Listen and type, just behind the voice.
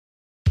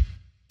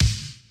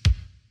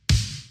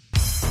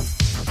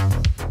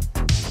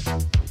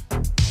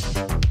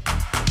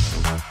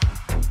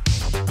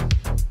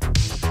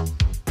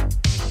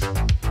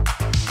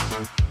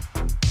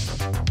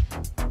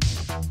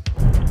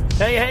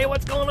Hey,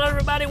 what's going on,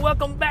 everybody?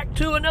 Welcome back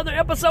to another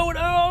episode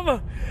of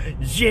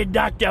The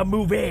Doctor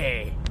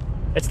Movie.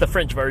 It's the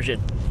French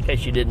version, in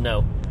case you didn't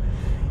know.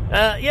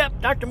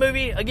 Yep, Doctor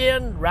Movie,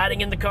 again, riding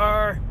in the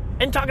car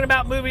and talking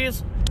about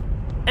movies.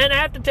 And I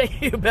have to tell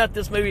you about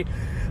this movie.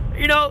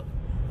 You know,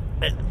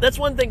 that's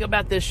one thing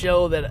about this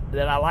show that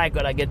I like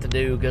what I get to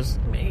do, because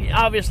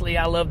obviously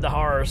I love the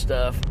horror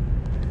stuff.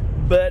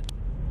 But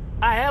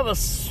I have a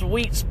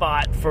sweet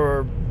spot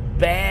for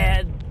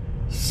bad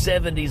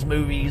 70s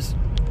movies.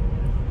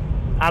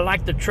 I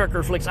like the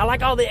trucker flicks. I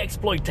like all the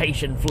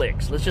exploitation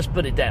flicks. Let's just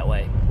put it that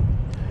way.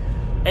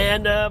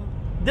 And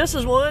this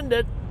is one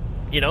that,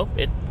 you know,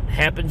 it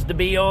happens to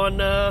be on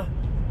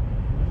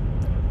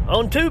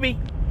Tubi,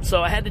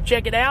 so I had to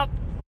check it out.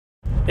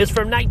 It's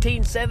from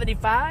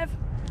 1975,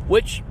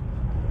 which,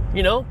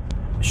 you know,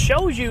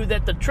 shows you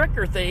that the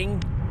trucker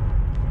thing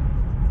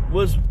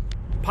was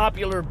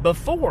popular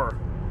before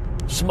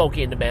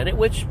Smokey and the Bandit,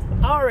 which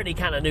I already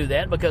kind of knew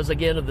that because,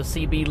 again, of the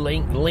CB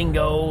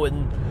lingo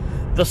and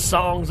the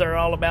songs that are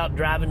all about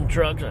driving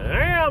trucks.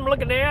 I'm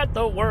looking at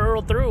the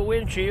world through a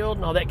windshield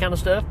and all that kind of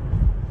stuff.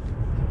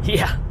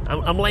 Yeah,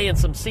 I'm laying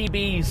some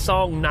CB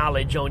song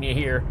knowledge on you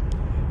here.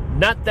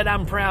 Not that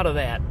I'm proud of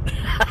that.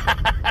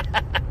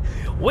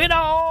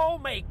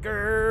 Widowmaker.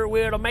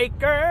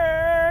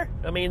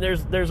 I mean,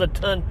 there's a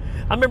ton.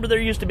 I remember there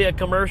used to be a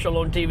commercial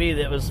on TV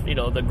that was, you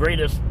know, the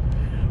greatest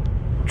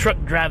truck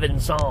driving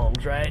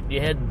songs, right? You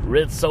had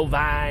Red So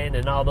Vine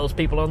and all those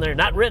people on there.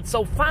 Not Red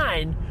So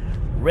Fine,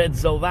 Red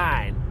So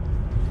Vine.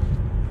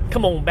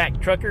 Come on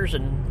back, truckers,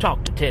 and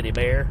talk to Teddy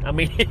Bear. I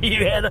mean,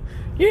 you had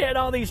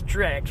all these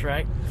tracks,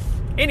 right?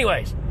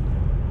 Anyways,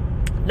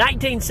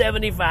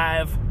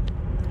 1975.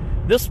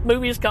 This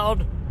movie is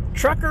called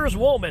Trucker's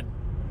Woman.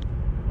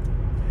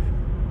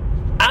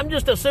 I'm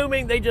just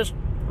assuming they just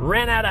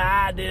ran out of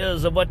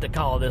ideas of what to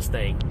call this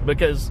thing,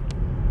 because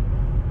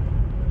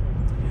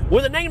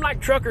with a name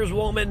like Trucker's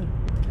Woman,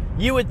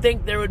 you would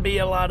think there would be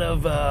a lot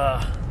of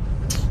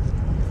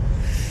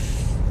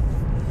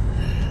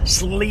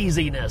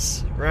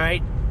sleaziness,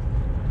 right?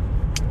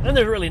 And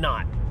there's really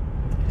not.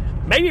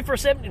 Maybe for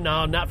 70,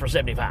 no, not for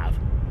 75.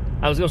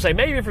 I was going to say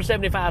maybe for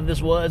 75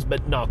 this was,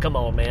 but no, come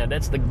on, man.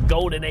 That's the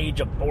golden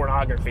age of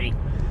pornography.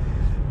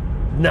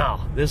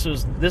 No, this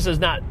is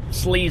not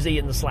sleazy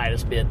in the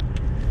slightest bit.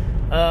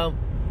 I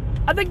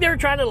think they were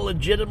trying to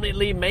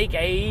legitimately make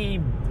a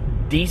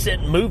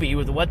decent movie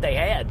with what they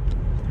had.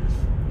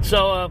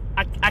 So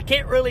I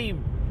can't really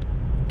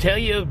tell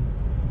you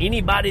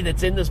anybody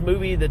that's in this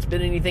movie that's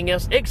been anything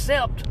else,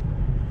 except,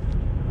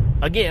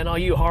 again, all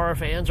you horror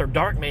fans or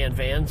Darkman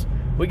fans,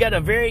 we got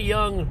a very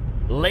young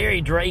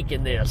Larry Drake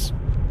in this,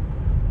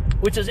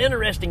 which is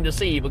interesting to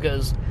see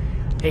because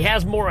he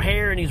has more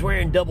hair and he's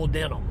wearing double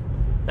denim.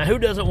 Now, who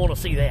doesn't want to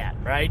see that,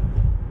 right?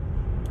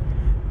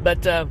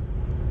 But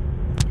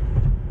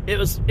it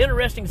was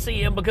interesting to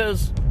see him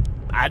because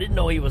I didn't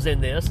know he was in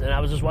this, and I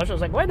was just watching. I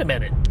was like, wait a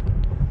minute.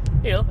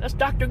 You know, that's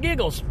Dr.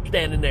 Giggles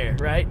standing there,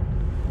 right?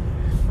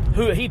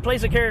 Who he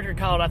plays a character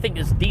called, I think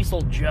it's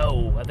Diesel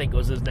Joe, I think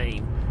was his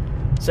name.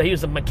 So he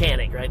was a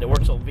mechanic, right, that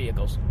works on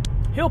vehicles.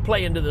 He'll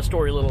play into the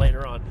story a little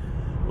later on.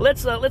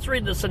 Let's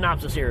read the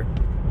synopsis here.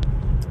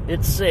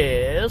 It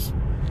says,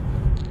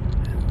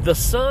 the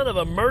son of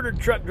a murdered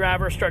truck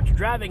driver starts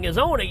driving his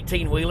own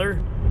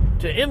 18-wheeler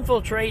to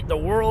infiltrate the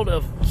world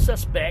of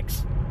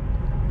suspects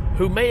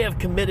who may have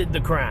committed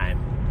the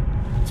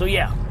crime. So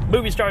yeah,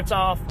 movie starts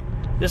off,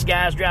 this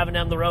guy's driving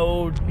down the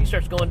road. He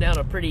starts going down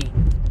a pretty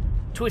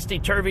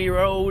twisty-turvy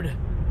road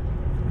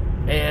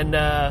and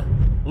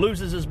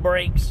loses his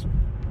brakes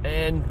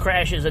and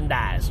crashes and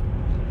dies.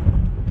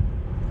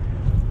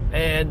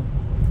 And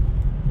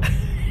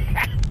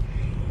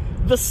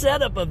the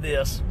setup of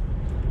this,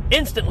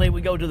 instantly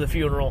we go to the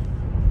funeral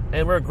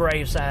and we're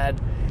graveside,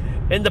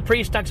 and the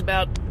priest talks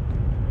about,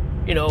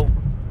 you know,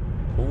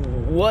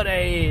 what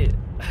an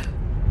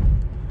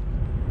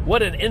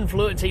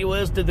influence he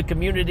was to the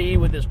community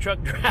with his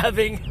truck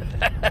driving.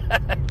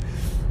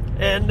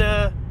 and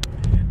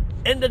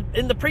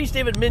the priest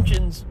even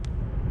mentions,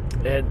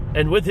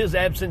 and with his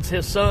absence,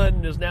 his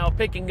son is now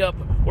picking up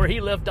where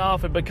he left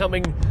off and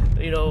becoming,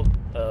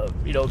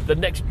 the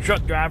next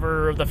truck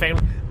driver of the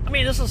family. I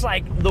mean, this is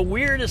like the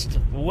weirdest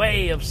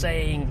way of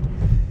saying,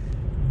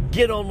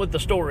 get on with the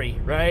story,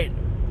 right?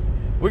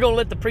 We're going to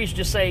let the priest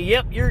just say,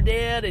 yep, you're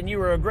dead and you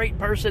were a great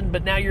person,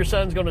 but now your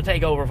son's going to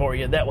take over for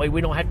you. That way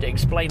we don't have to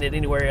explain it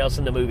anywhere else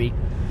in the movie.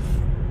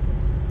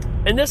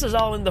 And this is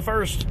all in the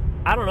first,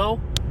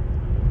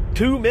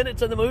 2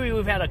 minutes of the movie.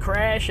 We've had a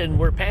crash and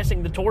we're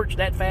passing the torch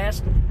that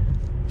fast.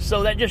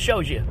 So that just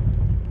shows you.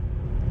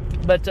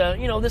 But,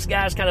 this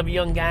guy's kind of a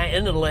young guy,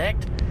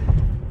 intellect,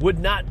 would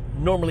not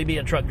normally be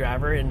a truck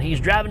driver, and he's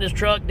driving his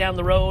truck down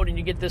the road, and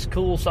you get this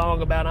cool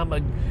song about I'm a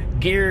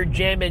gear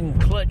jamming,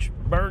 clutch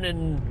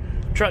burning,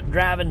 truck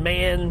driving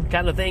man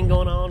kind of thing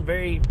going on.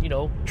 Very,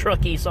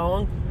 trucky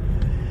song.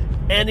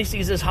 And he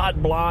sees this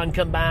hot blonde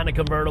come by in a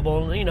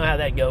convertible, and you know how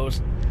that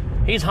goes.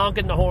 He's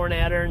honking the horn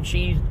at her, and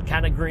she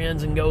kind of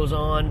grins and goes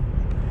on.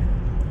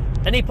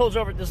 And he pulls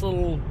over at this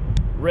little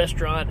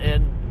restaurant,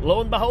 and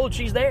lo and behold,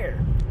 she's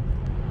there.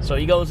 So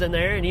he goes in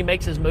there and he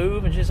makes his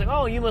move, and she's like,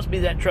 oh, you must be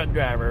that truck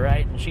driver,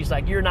 right? And she's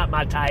like, you're not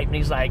my type. And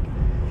he's like,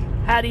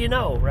 how do you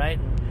know, right?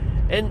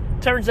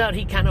 And turns out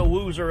he kind of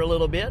woos her a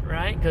little bit,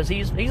 right? Because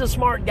he's a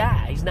smart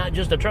guy. He's not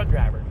just a truck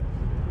driver.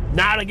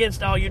 Not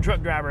against all you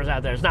truck drivers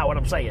out there. It's not what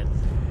I'm saying.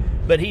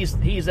 But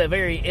he's a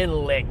very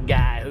intellect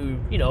guy who,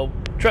 you know,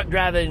 truck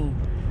driving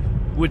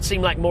would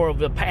seem like more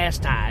of a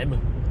pastime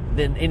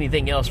than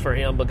anything else for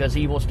him, because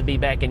he wants to be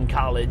back in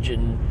college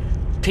and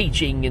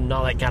teaching and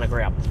all that kind of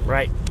crap,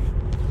 right?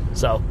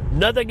 So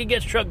nothing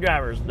against truck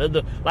drivers.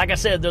 Like I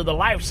said, they're the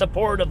life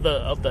support of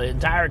the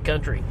entire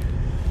country.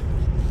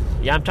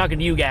 Yeah, I'm talking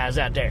to you guys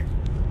out there.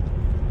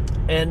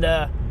 And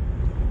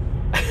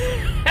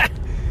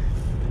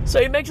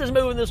so he makes his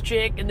move with this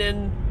chick, and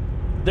then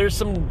there's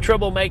some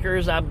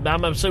troublemakers.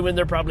 I'm assuming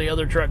they're probably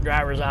other truck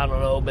drivers. I don't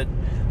know, but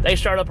they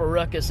start up a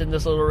ruckus in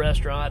this little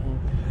restaurant, and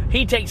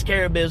he takes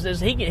care of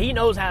business. He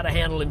knows how to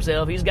handle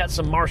himself. He's got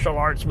some martial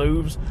arts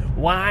moves.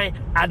 Why?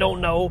 I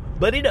don't know,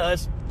 but he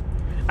does.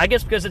 I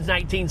guess because it's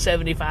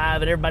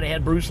 1975 and everybody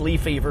had Bruce Lee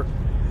fever.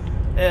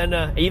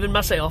 And even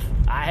myself,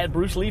 I had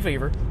Bruce Lee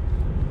fever.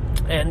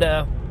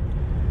 And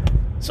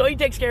so he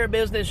takes care of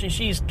business, and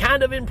she's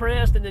kind of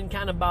impressed and then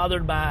kind of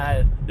bothered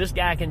by this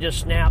guy can just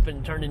snap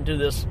and turn into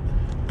this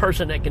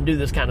person that can do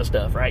this kind of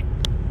stuff, right?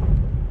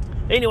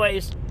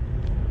 Anyways,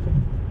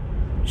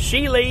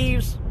 she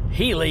leaves.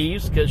 He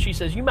leaves because she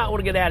says, you might want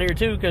to get out of here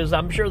too, because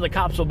I'm sure the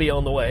cops will be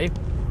on the way.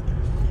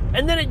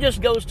 And then it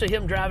just goes to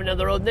him driving down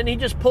the road. And then he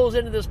just pulls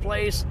into this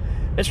place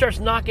and starts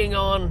knocking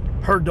on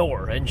her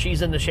door. And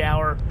she's in the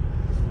shower.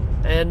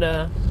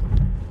 And,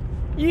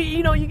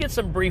 you know, you get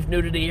some brief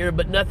nudity here,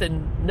 but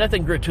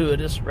nothing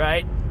gratuitous,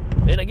 right?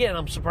 And again,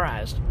 I'm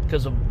surprised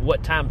because of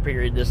what time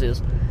period this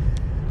is.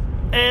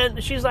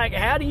 And she's like,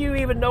 how do you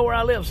even know where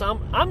I live? So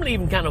I'm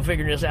even kind of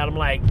figuring this out. I'm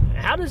like,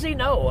 how does he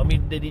know? I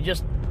mean, did he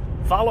just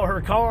follow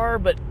her car?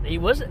 But he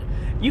wasn't.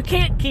 You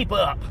can't keep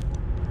up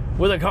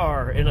with a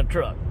car in a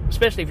truck,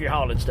 especially if you're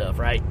hauling stuff,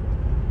 right?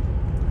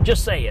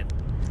 Just saying.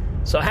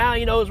 So how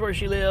he knows where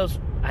she lives,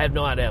 I have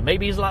no idea.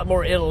 Maybe he's a lot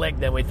more intellect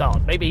than we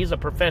thought. Maybe he's a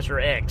Professor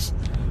X.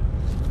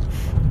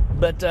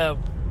 But,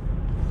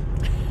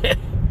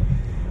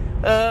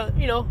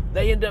 you know,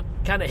 they end up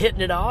kind of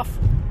hitting it off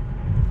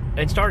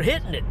and start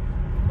hitting it.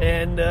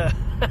 And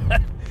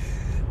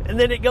and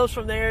then it goes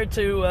from there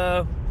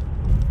to...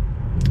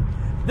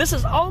 this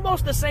is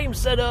almost the same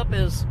setup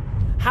as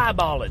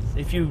Highballing,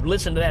 if you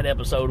listen to that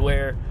episode,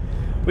 where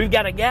we've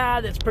got a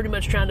guy that's pretty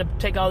much trying to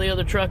take all the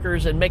other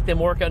truckers and make them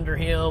work under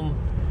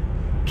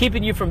him,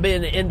 keeping you from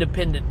being an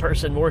independent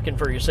person working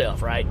for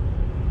yourself, right?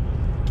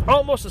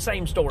 Almost the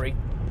same story.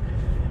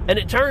 And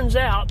it turns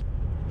out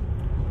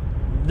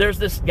there's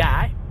this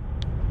guy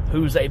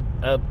who's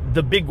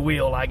the big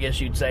wheel, I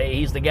guess you'd say.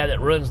 He's the guy that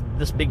runs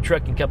this big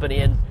trucking company,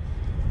 and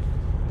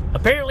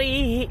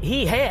apparently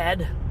he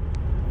had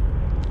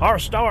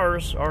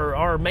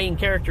our main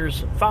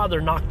character's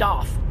father knocked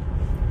off.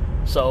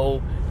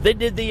 So they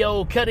did the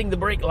old cutting the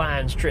brake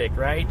lines trick,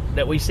 right?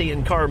 That we see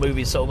in car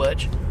movies so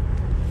much.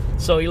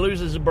 So he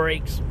loses the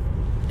brakes,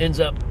 ends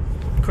up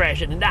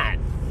crashing and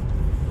dying.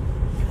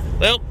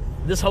 Well,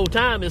 this whole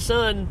time his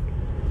son,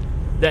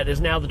 that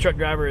is now the truck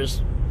driver,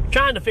 is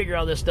trying to figure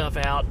all this stuff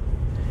out.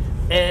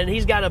 And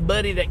he's got a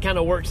buddy that kind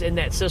of works in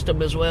that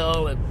system as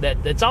well, and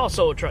that's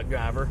also a truck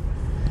driver.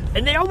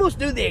 And they almost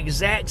do the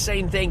exact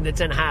same thing that's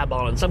in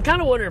Highballing. So I'm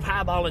kind of wondering if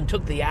Highballing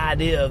took the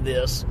idea of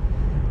this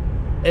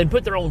and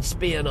put their own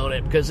spin on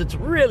it, because it's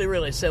really,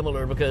 really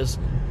similar. Because,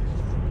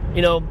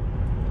 you know,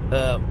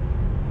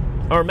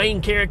 our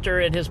main character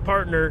and his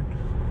partner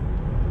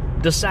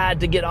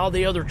decide to get all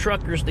the other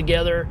truckers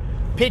together,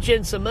 pitch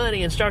in some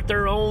money, and start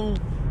their own,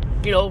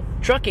 you know,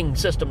 trucking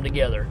system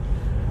together.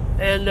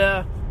 And,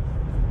 of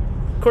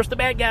course, the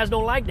bad guys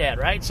don't like that,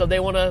 right? So they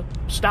want to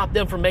stop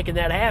them from making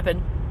that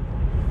happen.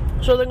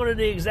 So they're going to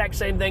do the exact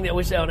same thing that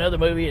we saw in another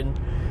movie and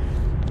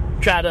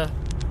try to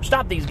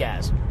stop these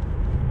guys.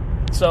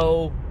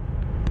 So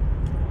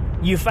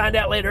you find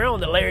out later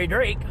on that Larry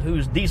Drake,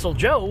 who's Diesel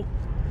Joe,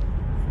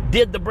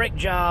 did the brake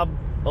job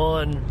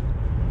on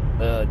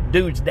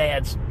dude's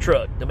dad's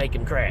truck to make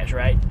him crash,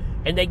 right?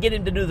 And they get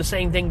him to do the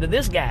same thing to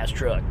this guy's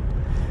truck.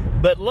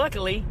 But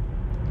luckily,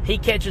 he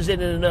catches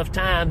it in enough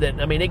time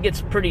that, I mean, it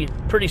gets pretty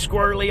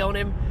squirrely on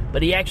him.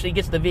 But he actually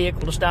gets the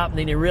vehicle to stop, and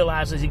then he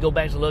realizes he goes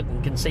back to look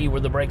and can see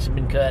where the brakes have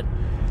been cut.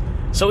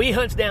 So he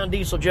hunts down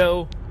Diesel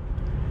Joe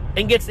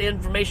and gets the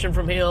information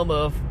from him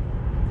of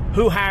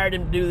who hired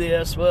him to do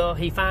this. Well,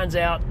 he finds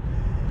out,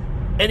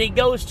 and he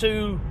goes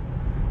to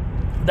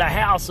the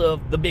house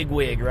of the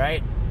bigwig,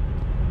 right?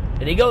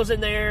 And he goes in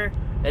there,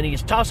 and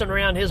he's tossing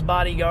around his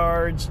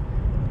bodyguards.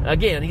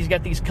 Again, he's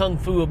got these kung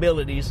fu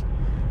abilities.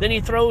 Then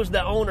he throws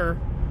the owner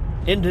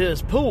into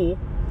his pool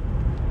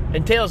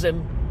and tells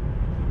him,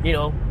 you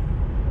know,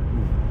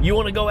 you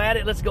want to go at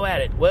it? Let's go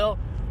at it. Well,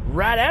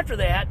 right after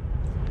that,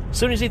 as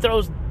soon as he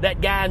throws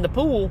that guy in the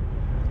pool,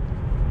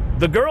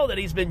 the girl that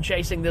he's been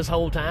chasing this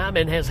whole time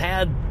and has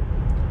had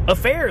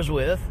affairs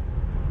with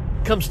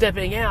comes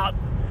stepping out.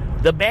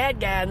 The bad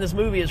guy in this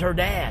movie is her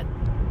dad.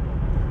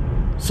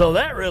 So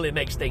that really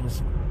makes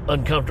things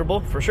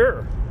uncomfortable, for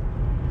sure.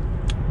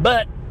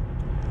 But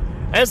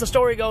as the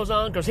story goes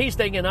on, because he's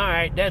thinking, all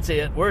right, that's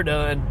it, we're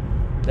done.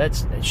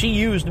 She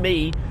used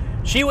me.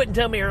 She wouldn't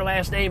tell me her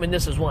last name, and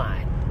this is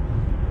why.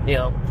 You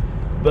know,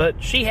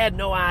 but she had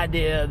no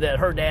idea that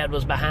her dad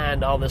was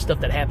behind all this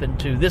stuff that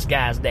happened to this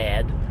guy's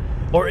dad,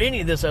 or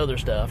any of this other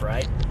stuff,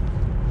 right?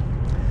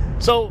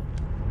 So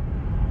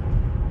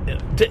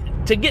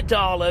to get to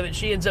all of it,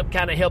 she ends up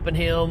kind of helping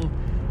him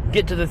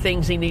get to the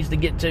things he needs to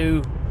get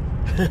to.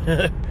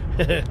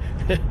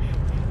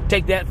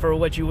 Take that for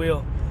what you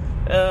will.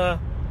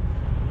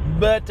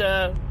 But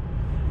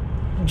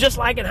just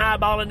like in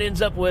Highballing,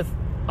 ends up with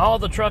all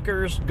the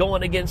truckers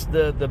going against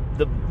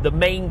the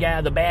main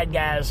guy, the bad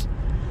guy's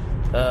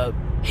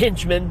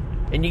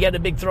henchman, and you got a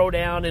big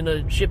throwdown in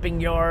a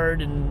shipping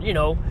yard, and you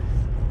know,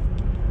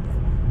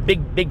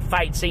 big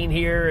fight scene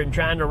here, and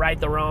trying to right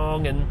the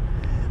wrong. And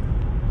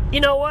you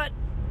know what?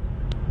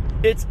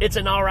 It's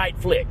an all right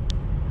flick.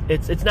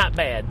 It's not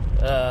bad.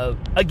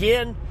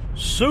 Again,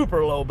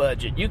 super low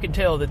budget. You can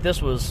tell that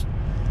this was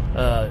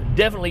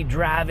definitely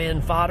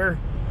drive-in fodder.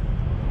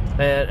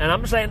 And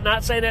I'm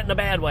not saying that in a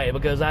bad way,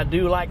 because I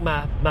do like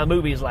my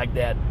movies like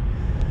that.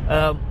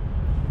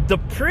 The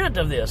print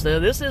of this, now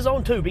this is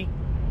on Tubi,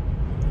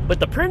 but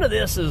the print of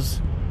this is,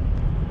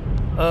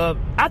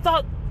 I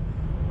thought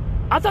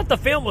the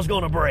film was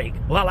going to break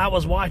while I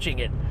was watching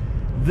it.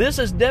 This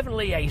is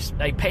definitely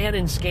a pan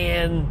and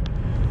scan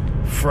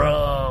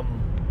from,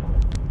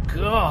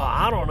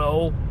 I don't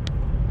know,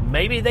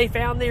 maybe they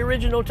found the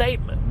original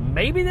tape.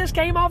 Maybe this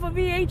came off of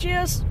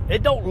VHS.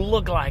 It don't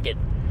look like it.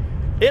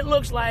 It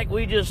looks like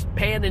we just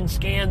panned and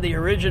scanned the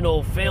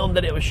original film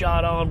that it was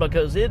shot on,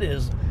 because it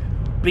is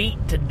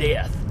beat to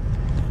death.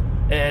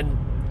 And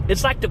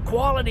it's like the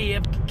quality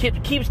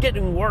keeps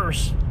getting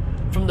worse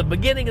from the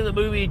beginning of the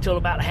movie till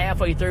about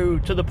halfway through,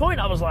 to the point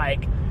I was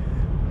like,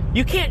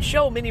 you can't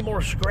show many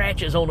more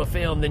scratches on a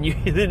film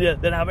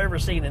than I've ever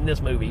seen in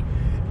this movie.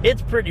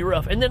 It's pretty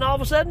rough. And then all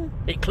of a sudden,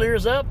 it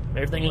clears up,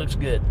 everything looks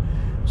good.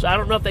 So I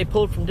don't know if they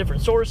pulled from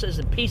different sources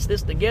and pieced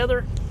this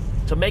together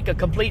to make a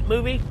complete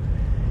movie,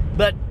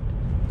 but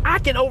I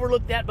can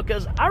overlook that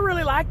because I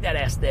really like that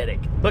aesthetic.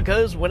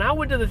 Because when I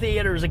went to the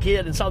theater as a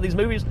kid and saw these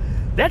movies,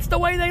 that's the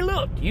way they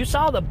looked. You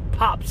saw the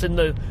pops and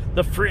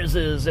the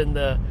frizzes and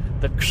the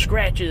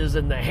scratches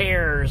and the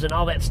hairs and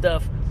all that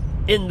stuff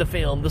in the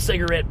film, the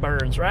cigarette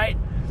burns, right?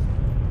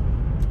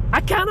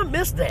 I kind of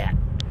miss that.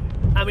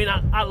 I mean,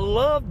 I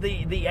love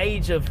the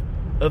age of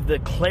the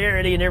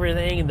clarity and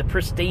everything, and the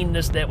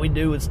pristineness that we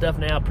do with stuff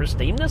now.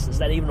 Pristineness? Is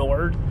that even a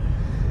word?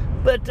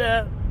 But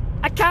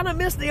I kind of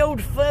miss the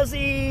old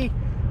fuzzy,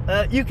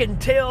 you can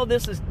tell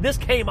this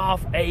came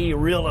off a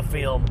reel of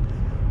film.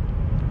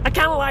 I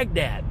kind of like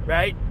that,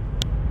 right?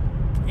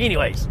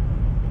 Anyways,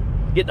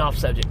 getting off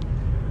subject.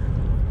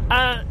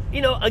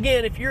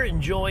 Again, if you're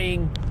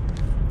enjoying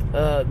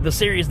the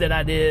series that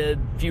I did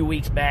a few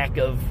weeks back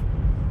of,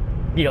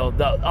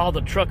 all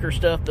the trucker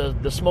stuff,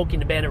 the Smokey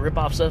and the Bandit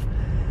ripoff stuff,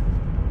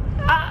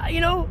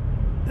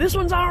 this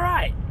one's all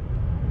right.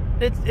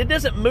 It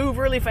doesn't move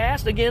really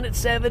fast. Again,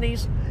 it's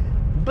 70s.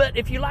 But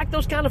if you like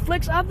those kind of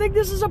flicks, I think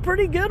this is a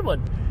pretty good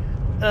one.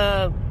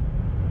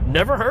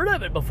 Never heard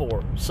of it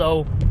before.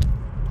 So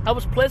I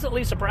was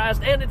pleasantly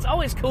surprised. And it's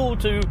always cool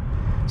to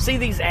see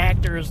these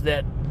actors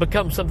that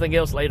become something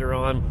else later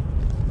on,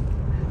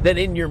 that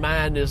in your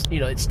mind is,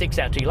 it sticks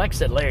out to you. Like I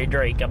said, Larry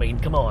Drake, I mean,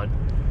 come on.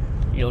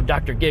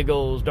 Dr.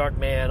 Giggles,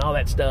 Darkman, all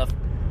that stuff.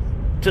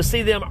 To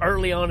see them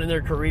early on in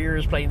their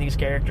careers playing these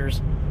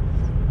characters,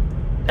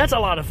 that's a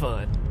lot of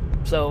fun.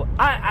 So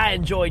I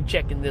enjoyed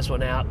checking this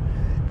one out,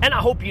 and I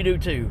hope you do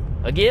too.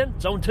 Again,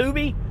 it's on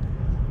Tubi.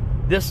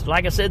 This,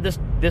 like I said, this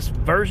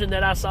version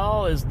that I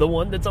saw is the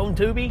one that's on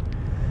Tubi.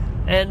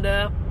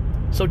 And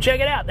so check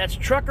it out. That's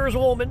Trucker's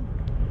Woman,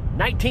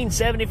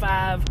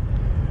 1975.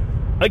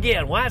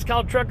 Again, why it's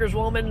called Trucker's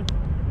Woman,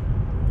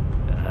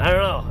 I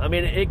don't know. I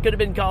mean, it could have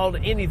been called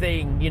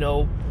anything,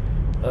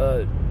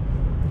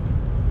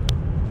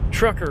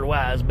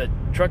 trucker-wise, but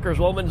Trucker's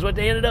Woman is what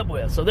they ended up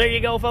with. So there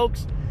you go,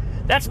 folks.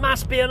 That's my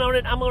spin on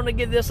it. I'm going to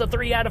give this a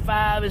 3 out of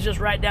 5. It's just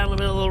right down the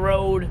middle of the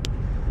road.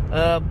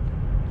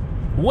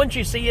 Once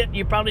you see it,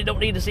 you probably don't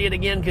need to see it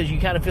again, because you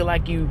kind of feel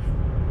like you've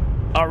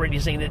already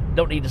seen it.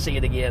 Don't need to see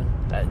it again.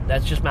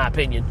 That's just my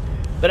opinion.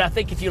 But I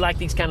think if you like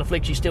these kind of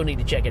flicks, you still need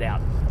to check it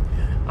out.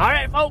 All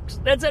right, folks,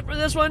 that's it for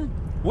this one.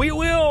 We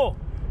will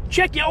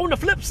check you on the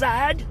flip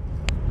side.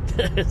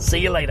 See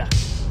you later.